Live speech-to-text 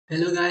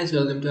Hello guys,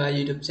 welcome to our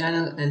YouTube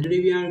channel, and today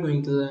we are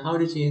going to learn how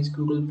to change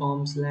Google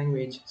Forms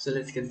language. So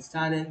let's get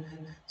started.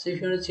 So if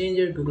you want to change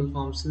your Google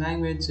Forms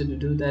language, so to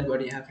do that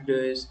what you have to do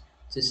is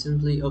just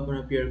simply open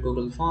up your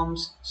Google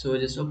Forms. So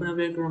just open up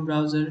your Chrome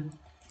browser.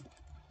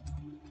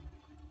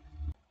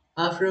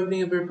 After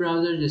opening up your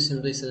browser, just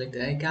simply select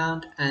the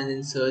account and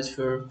then search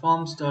for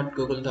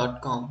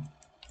forms.google.com.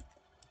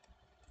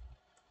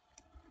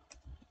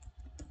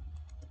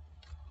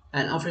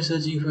 And after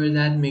searching for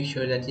that, make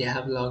sure that you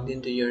have logged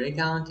into your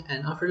account,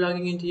 and after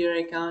logging into your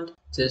account,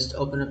 just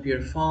open up your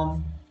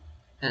form.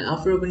 And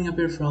after opening up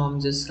your form,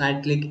 just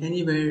right click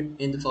anywhere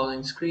in the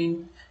following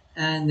screen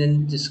and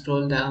then just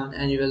scroll down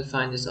and you will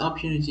find this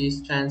option which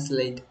is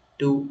translate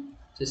to.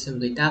 Just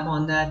simply tap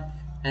on that,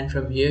 and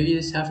from here you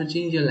just have to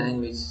change your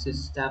language.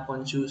 Just tap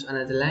on choose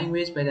another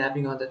language by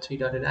tapping on the three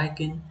dotted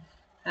icon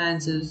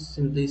and just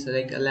simply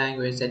select a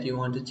language that you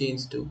want to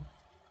change to.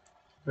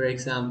 For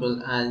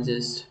example, I'll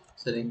just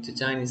select the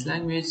Chinese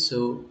language.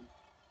 So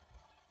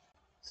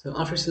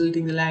after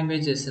selecting the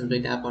language, just simply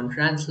tap on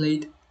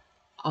translate.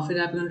 After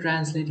tapping on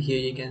translate, here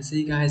you can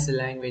see guys the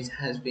language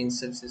has been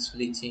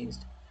successfully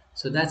changed.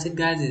 So that's it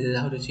guys, this is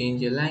how to change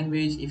your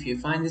language. If you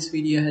find this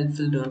video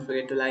helpful, don't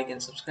forget to like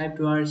and subscribe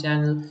to our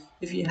channel.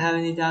 If you have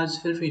any doubts,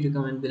 feel free to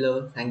comment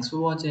below. Thanks for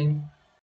watching.